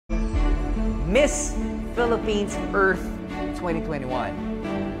Miss Philippines Earth 2021.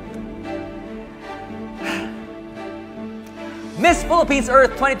 Miss Philippines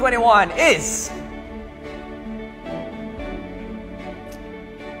Earth 2021 is...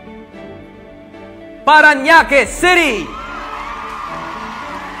 Parañaque City! There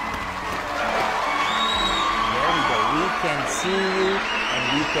we go. We can see you and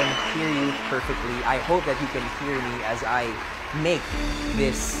we can hear you perfectly. I hope that you can hear me as I make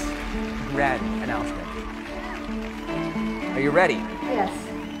this grand announcement. Are you ready? Yes.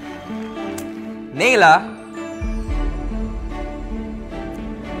 Naelah,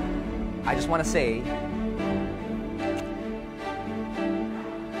 I just want to say,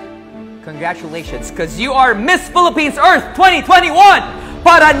 congratulations, because you are Miss Philippines Earth 2021,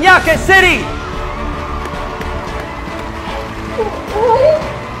 Parañaque City!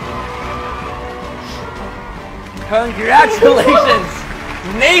 Congratulations,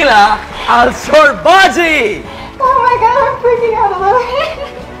 Naelah Alshorbaji! Oh my god, I'm freaking out a little bit.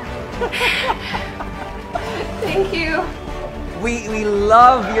 Thank you. We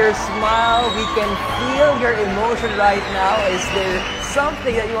love your smile. We can feel your emotion right now. Is there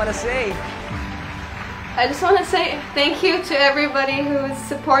something that you want to say? I just want to say thank you to everybody who has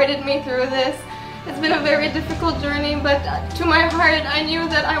supported me through this. It's been a very difficult journey, but to my heart, I knew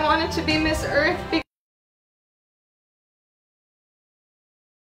that I wanted to be Miss Earth because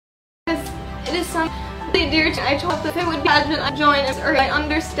it is something really dear to me. I told them if it would be pageant, I'd join Miss Earth. I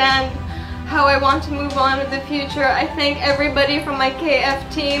understand how I want to move on with the future. I thank everybody from my KF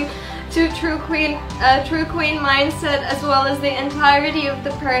team to True Queen Mindset, as well as the entirety of the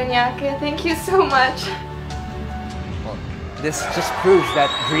Parañaque. Thank you so much. Well, this just proves that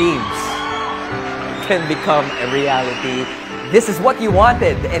dreams can become a reality. This is what you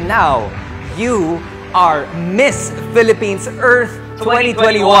wanted, and now you are Miss Philippines Earth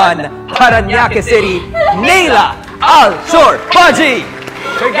 2021 Parañaque City, Naelah Alshorbaji!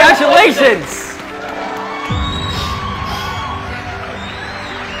 Congratulations!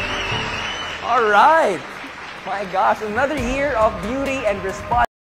 All right. My gosh, another year of beauty and responsibility.